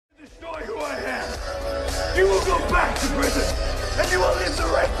You will go back to prison, and you will live the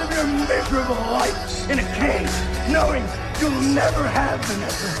rest of your miserable life in a cage, knowing you'll never have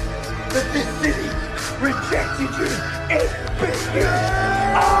Vanessa. That this city rejected you. It beat you.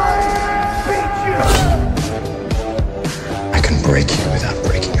 I beat you. I can break you without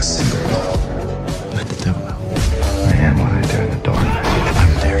breaking a single law. Let the devil out. I am what I do in the dark.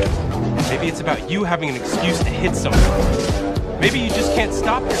 I'm Daredevil. Maybe it's about you having an excuse to hit someone. Maybe you just can't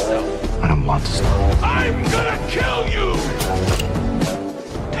stop yourself. I don't want to stop. I'm gonna kill you.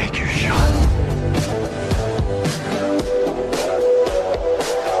 Take your shot.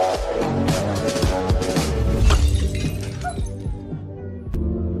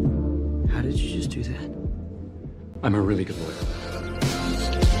 How did you just do that? I'm a really good lawyer.